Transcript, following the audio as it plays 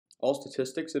All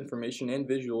statistics, information, and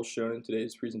visuals shown in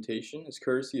today's presentation is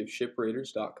courtesy of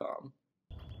ShipRaiders.com.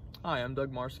 Hi, I'm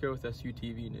Doug Marsko with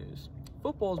SUTV News.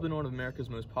 Football has been one of America's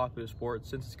most popular sports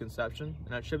since its conception,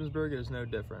 and at Shippensburg it is no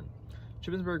different.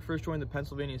 Shippensburg first joined the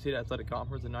Pennsylvania State Athletic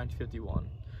Conference in 1951.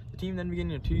 The team then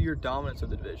began a 2-year dominance of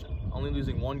the division, only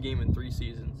losing one game in 3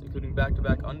 seasons, including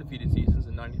back-to-back undefeated seasons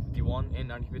in 1951 and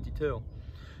 1952.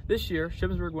 This year,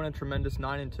 Shippensburg went a tremendous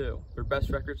 9-2, their best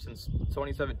record since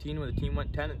 2017 when the team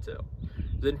went 10-2.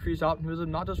 There's increased optimism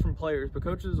not just from players, but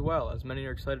coaches as well, as many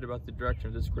are excited about the direction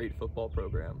of this great football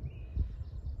program.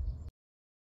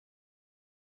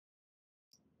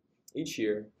 Each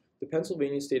year, the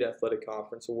Pennsylvania State Athletic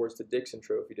Conference awards the Dixon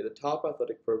Trophy to the top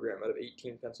athletic program out of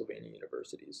 18 Pennsylvania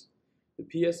universities. The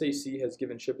PSAC has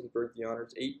given Shippensburg the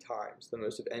honors 8 times, the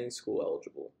most of any school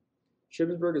eligible.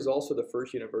 Shippensburg is also the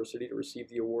first university to receive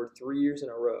the award 3 years in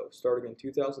a row, starting in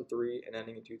 2003 and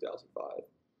ending in 2005.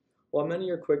 While many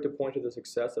are quick to point to the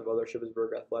success of other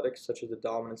Shippensburg athletics, such as the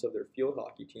dominance of their field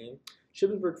hockey team,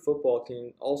 Shippensburg football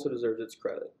team also deserves its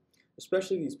credit,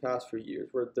 especially these past few years,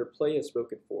 where their play has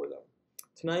spoken for them.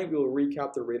 Tonight we will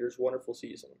recap the Raiders' wonderful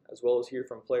season, as well as hear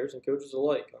from players and coaches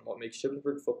alike on what makes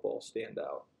Shippensburg football stand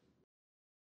out.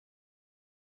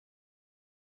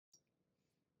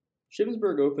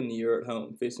 Shippensburg opened the year at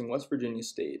home, facing West Virginia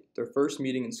State, their first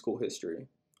meeting in school history.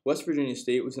 West Virginia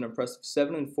State was an impressive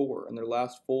 7-4 in their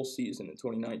last full season in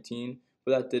 2019,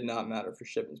 but that did not matter for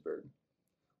Shippensburg.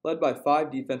 Led by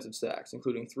 5 defensive sacks,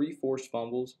 including 3 forced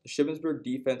fumbles, the Shippensburg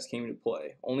defense came into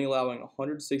play, only allowing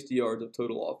 160 yards of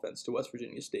total offense to West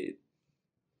Virginia State.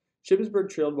 Shippensburg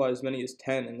trailed by as many as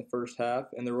 10 in the first half,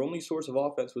 and their only source of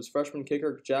offense was freshman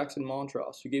kicker Jackson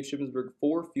Montross, who gave Shippensburg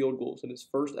 4 field goals in his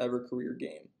first ever career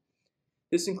game.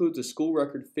 This includes a school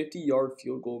record 50-yard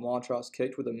field goal Montross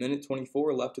kicked with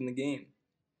 1:24 left in the game.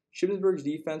 Shippensburg's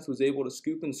defense was able to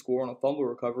scoop and score on a fumble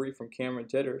recovery from Cameron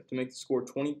Titter to make the score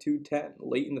 22-10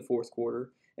 late in the fourth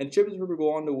quarter, and Shippensburg would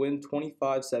go on to win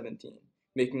 25-17,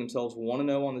 making themselves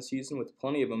 1-0 on the season with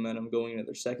plenty of momentum going into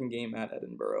their second game at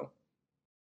Edinboro.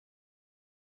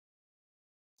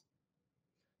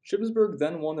 Shippensburg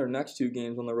then won their next 2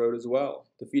 games on the road as well,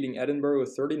 defeating Edinboro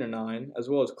 30-9, as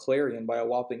well as Clarion by a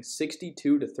whopping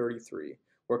 62-33,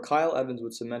 where Kyle Evans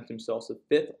would cement himself as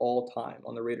 5th all-time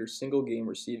on the Raiders' single-game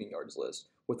receiving yards list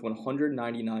with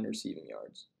 199 receiving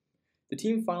yards. The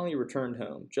team finally returned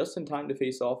home, just in time to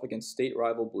face off against state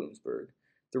rival Bloomsburg.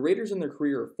 The Raiders in their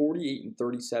career are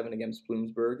 48-37 against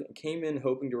Bloomsburg and came in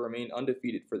hoping to remain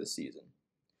undefeated for the season.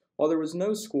 While there was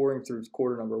no scoring through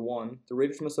quarter number 1, the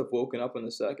Raiders must have woken up in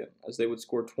the second, as they would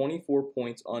score 24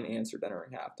 points unanswered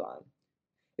entering halftime.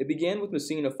 It began with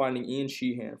Messina finding Ian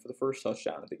Sheehan for the first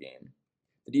touchdown of the game.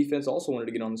 The defense also wanted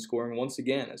to get on the scoring once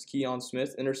again, as Keon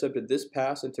Smith intercepted this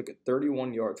pass and took it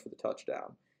 31 yards for the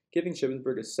touchdown, giving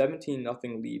Shippensburg a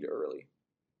 17-0 lead early.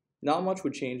 Not much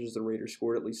would change as the Raiders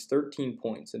scored at least 13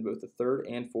 points in both the third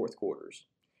and fourth quarters.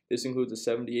 This includes a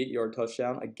 78-yard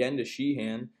touchdown again to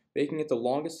Sheehan, making it the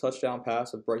longest touchdown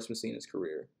pass of Bryce Messina's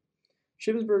career.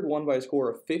 Shippensburg won by a score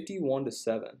of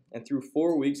 51-7, and through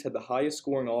 4 weeks had the highest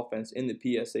scoring offense in the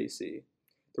PSAC.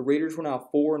 The Raiders were now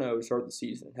 4-0 to start the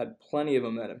season and had plenty of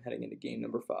momentum heading into game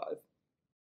number 5.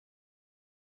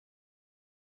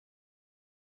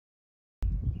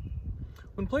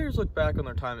 When players look back on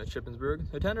their time at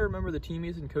Shippensburg, they tend to remember the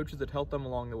teammates and coaches that helped them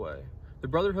along the way. The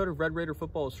brotherhood of Red Raider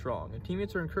football is strong, and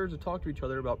teammates are encouraged to talk to each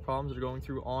other about problems they're going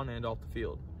through on and off the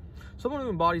field. Someone who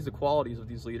embodies the qualities of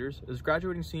these leaders is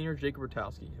graduating senior Jacob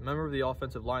Rotowski, a member of the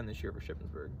offensive line this year for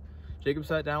Shippensburg. Jacob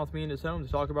sat down with me in his home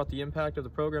to talk about the impact of the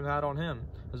program had on him,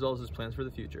 as well as his plans for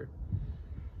the future.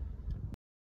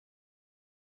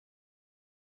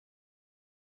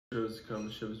 Chose to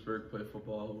come to Shippensburg, play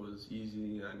football was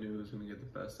easy. I knew it was going to get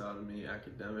the best out of me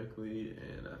academically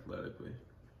and athletically.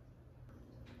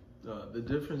 The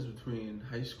difference between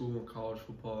high school and college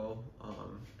football,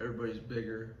 everybody's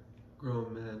bigger,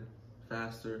 grown men,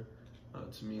 faster.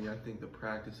 To me, I think the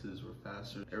practices were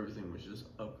faster. Everything was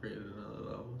just upgraded another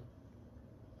level.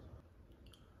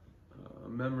 A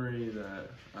memory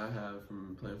that I have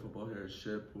from playing football here at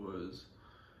Ship was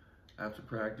after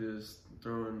practice,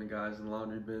 throwing the guys in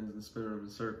laundry bins and spinning them in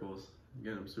circles,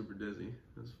 getting them super dizzy.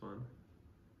 It was fun.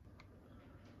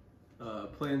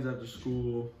 Plans after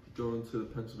school, going to the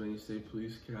Pennsylvania State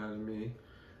Police Academy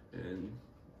and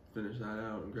finish that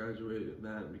out and graduate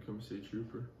that and become a state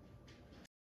trooper.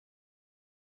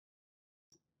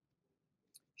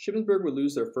 Shippensburg would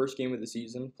lose their first game of the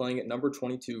season, playing at number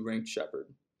 22 ranked Shepherd.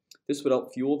 This would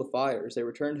help fuel the fire as they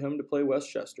returned home to play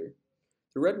Westchester.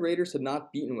 The Red Raiders had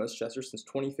not beaten Westchester since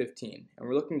 2015, and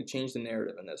were looking to change the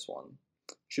narrative in this one.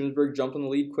 Shippensburg jumped on the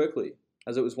lead quickly.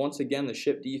 as it was once again the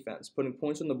Ship defense putting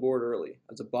points on the board early,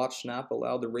 as a botched snap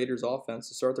allowed the Raiders offense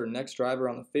to start their next drive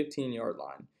around the 15-yard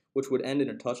line, which would end in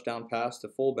a touchdown pass to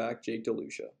fullback Jake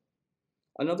DeLucia.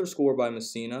 Another score by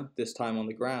Messina, this time on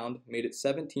the ground, made it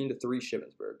 17-3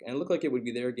 Shippensburg, and it looked like it would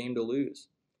be their game to lose.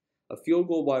 A field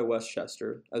goal by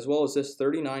Westchester, as well as this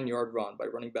 39-yard run by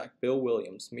running back Bill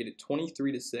Williams, made it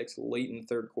 23-6 late in the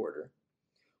third quarter.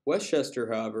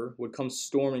 Westchester, however, would come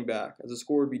storming back, as the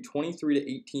score would be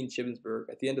 23-18 Shippensburg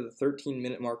at the end of the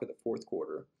 13-minute mark of the fourth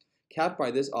quarter, capped by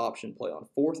this option play on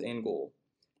 4th and goal.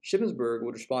 Shippensburg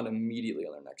would respond immediately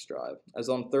on their next drive, as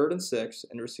on 3rd and 6,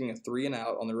 and risking a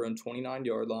 3-and-out on their own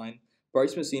 29-yard line,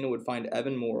 Bryce Messina would find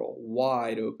Evan Morrill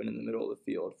wide open in the middle of the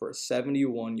field for a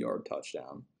 71-yard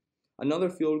touchdown.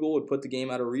 Another field goal would put the game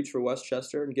out of reach for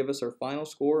Westchester and give us our final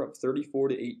score of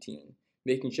 34-18,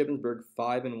 making Shippensburg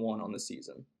 5-1 on the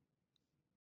season.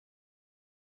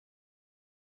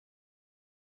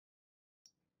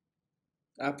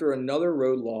 After another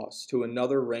road loss to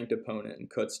another ranked opponent in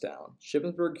Kutztown,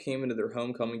 Shippensburg came into their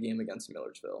homecoming game against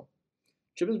Millersville.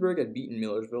 Shippensburg had beaten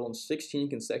Millersville in 16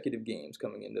 consecutive games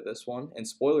coming into this one, and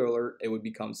spoiler alert, it would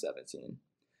become 17.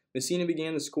 Messina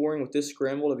began the scoring with this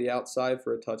scramble to the outside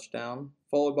for a touchdown,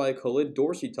 followed by a Khalid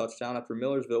Dorsey touchdown after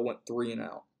Millersville went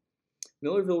 3-and-out.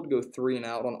 Millersville would go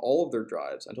 3-and-out on all of their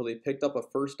drives until they picked up a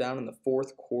first down in the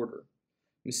fourth quarter.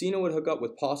 Messina would hook up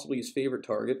with possibly his favorite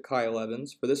target, Kyle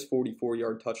Evans, for this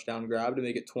 44-yard touchdown grab to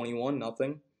make it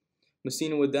 21-0.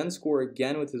 Messina would then score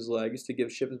again with his legs to give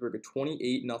Shippensburg a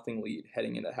 28-0 lead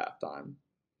heading into halftime.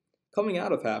 Coming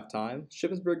out of halftime,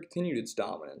 Shippensburg continued its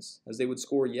dominance, as they would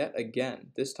score yet again,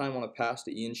 this time on a pass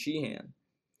to Ian Sheehan.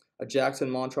 A Jackson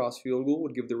Montross field goal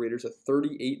would give the Raiders a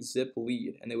 38-zip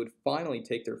lead, and they would finally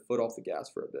take their foot off the gas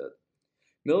for a bit.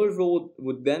 Millersville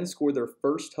would then score their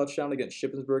first touchdown against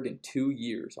Shippensburg in 2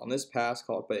 years on this pass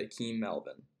caught by Akeem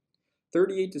Melvin.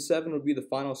 38-7 would be the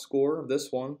final score of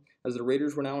this one, as the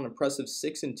Raiders were now an impressive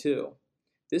 6-2.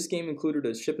 This game included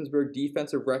a Shippensburg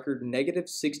defensive record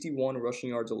 -61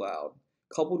 rushing yards allowed.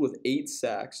 Coupled with 8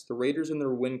 sacks, the Raiders in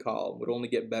their win column would only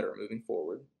get better moving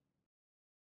forward.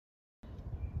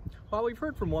 While we've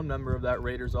heard from one member of that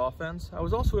Raiders offense, I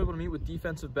was also able to meet with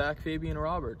defensive back Fabian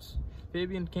Roberts.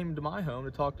 Fabian came to my home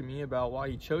to talk to me about why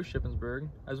he chose Shippensburg,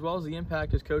 as well as the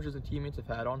impact his coaches and teammates have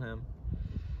had on him.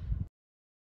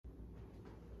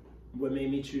 What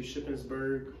made me choose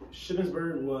Shippensburg?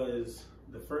 Shippensburg was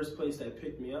the first place that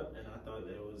picked me up, and I thought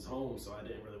that it was home, so I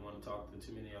didn't really want to talk to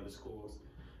too many other schools.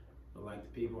 I like the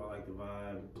people, I like the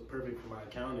vibe. It was perfect for my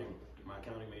accounting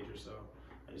major, so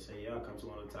I just say, yeah, I'll come to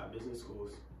one of the top business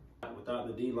schools. Without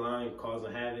the D-line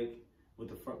causing havoc with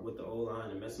the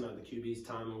O-line and messing up the QB's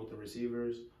timing with the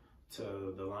receivers,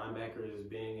 to the linebackers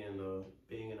being in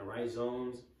the right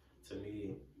zones, to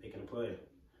me making a play.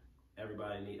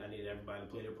 I needed everybody to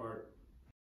play their part.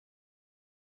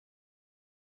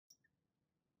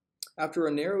 After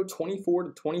a narrow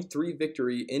 24-23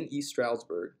 victory in East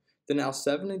Stroudsburg, the now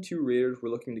 7-2 Raiders were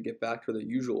looking to get back to their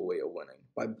usual way of winning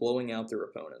by blowing out their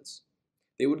opponents.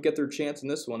 They would get their chance in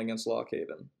this one against Lock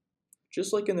Haven.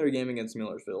 Just like in their game against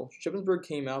Millersville, Shippensburg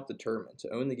came out determined to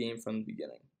own the game from the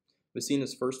beginning.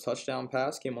 Messina's first touchdown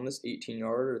pass came on this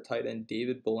 18-yarder to tight end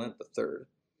David Balint III.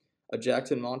 A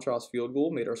Jackson Montross field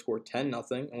goal made our score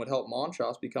 10-0 and would help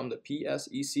Montross become the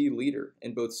PSEC leader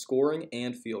in both scoring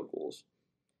and field goals.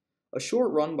 A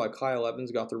short run by Kyle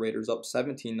Evans got the Raiders up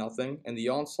 17-0, and the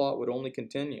onslaught would only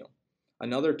continue.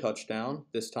 Another touchdown,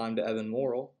 this time to Evan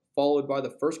Morrill, followed by the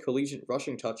first collegiate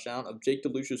rushing touchdown of Jake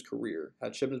DeLucia's career,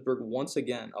 had Shippensburg once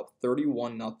again up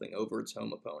 31-0 over its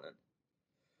home opponent.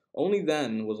 Only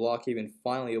then was Lock Haven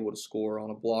finally able to score on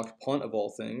a blocked punt of all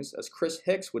things, as Chris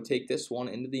Hicks would take this one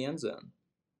into the end zone.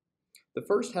 The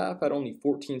first half had only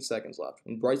 14 seconds left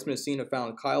when Bryce Messina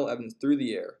found Kyle Evans through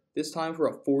the air, this time for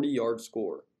a 40-yard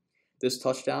score. This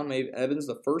touchdown made Evans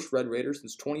the first Red Raider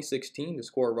since 2016 to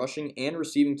score a rushing and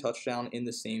receiving touchdown in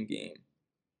the same game.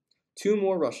 2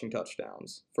 more rushing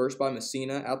touchdowns, first by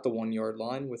Messina at the 1-yard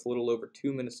line with a little over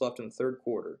 2 minutes left in the third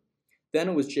quarter. Then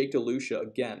it was Jake DeLucia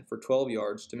again for 12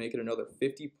 yards to make it another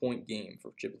 50-point game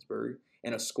for Shippensburg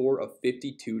and a score of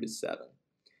 52-7.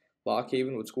 Lock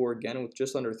Haven would score again with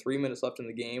just under 3 minutes left in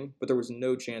the game, but there was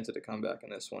no chance at a comeback in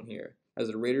this one here, as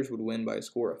the Raiders would win by a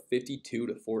score of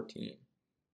 52-14.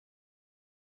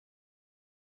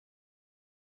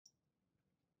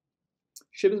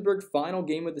 Shippensburg's final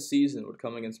game of the season would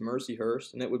come against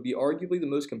Mercyhurst, and it would be arguably the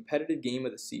most competitive game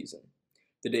of the season.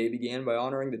 The day began by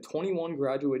honoring the 21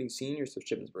 graduating seniors of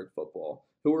Shippensburg football,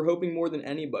 who were hoping more than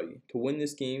anybody to win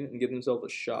this game and give themselves a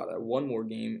shot at one more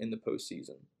game in the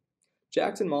postseason.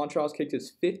 Jackson Montross kicked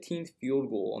his 15th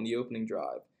field goal on the opening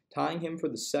drive, tying him for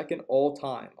the second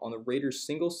all-time on the Raiders'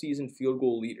 single-season field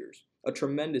goal leaders, a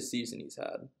tremendous season he's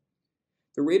had.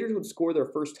 The Raiders would score their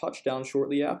first touchdown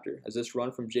shortly after, as this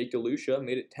run from Jake DeLucia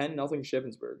made it 10-0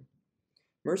 Shippensburg.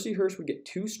 Mercyhurst would get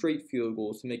 2 straight field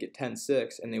goals to make it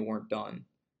 10-6, and they weren't done.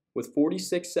 With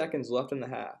 46 seconds left in the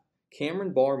half,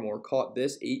 Cameron Barmore caught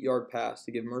this 8-yard pass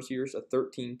to give Mercyhurst a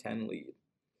 13-10 lead.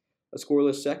 A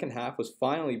scoreless second half was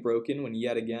finally broken when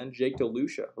yet again Jake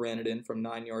DeLucia ran it in from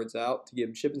 9 yards out to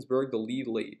give Shippensburg the lead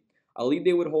late, a lead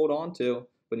they would hold on to,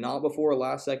 but not before a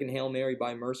last-second Hail Mary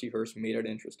by Mercyhurst made it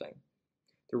interesting.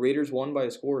 The Raiders won by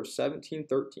a score of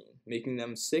 17-13, making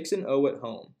them 6-0 at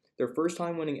home, their first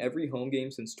time winning every home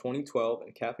game since 2012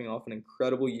 and capping off an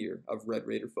incredible year of Red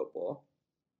Raider football.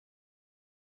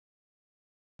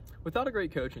 Without a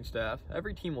great coaching staff,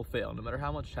 every team will fail no matter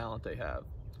how much talent they have.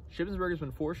 Shippensburg has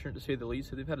been fortunate to say the least,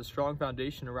 that they've had a strong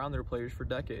foundation around their players for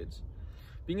decades.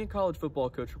 Being a college football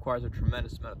coach requires a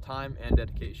tremendous amount of time and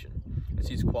dedication. It's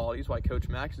these qualities why Coach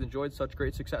Mack has enjoyed such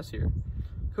great success here.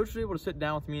 Coach was able to sit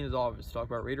down with me in his office to talk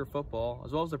about Raider football,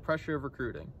 as well as the pressure of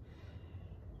recruiting.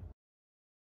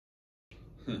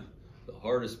 The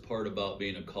hardest part about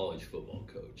being a college football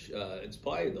coach, it's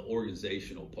probably the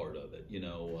organizational part of it,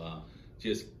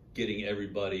 just getting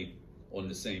everybody on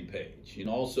the same page. And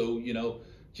also,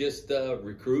 just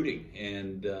recruiting,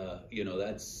 and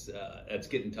that's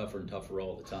getting tougher and tougher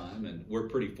all the time. And we're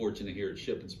pretty fortunate here at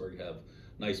Shippensburg to have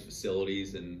nice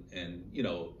facilities and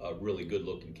a really good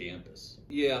looking campus.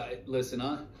 Yeah, listen,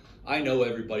 I know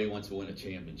everybody wants to win a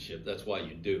championship. That's why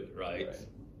you do it, right?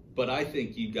 But I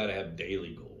think you got to have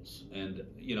daily goals. And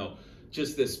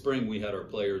just this spring we had our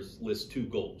players list 2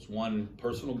 goals: one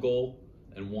personal goal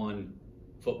and one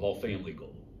football family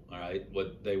goal. All right,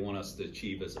 what they want us to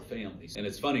achieve as a family. And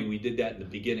it's funny, we did that in the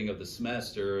beginning of the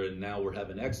semester, and now we're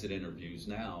having exit interviews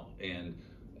now, and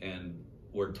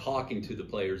we're talking to the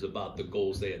players about the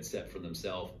goals they had set for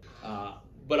themselves.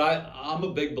 But I'm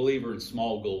a big believer in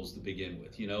small goals to begin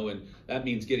with, and that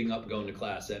means getting up, going to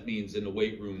class. That means in the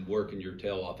weight room, working your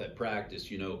tail off at practice,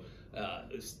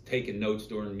 taking notes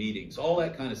during meetings. All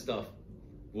that kind of stuff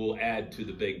will add to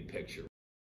the big picture.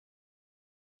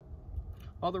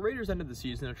 While the Raiders ended the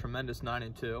season a tremendous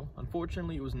 9-2,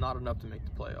 unfortunately it was not enough to make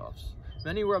the playoffs.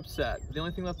 Many were upset, but the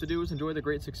only thing left to do was enjoy the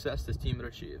great success this team had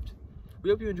achieved. We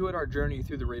hope you enjoyed our journey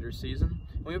through the Raiders season,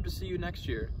 and we hope to see you next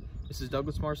year. This is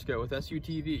Douglas Marsco with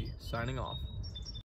SUTV, signing off.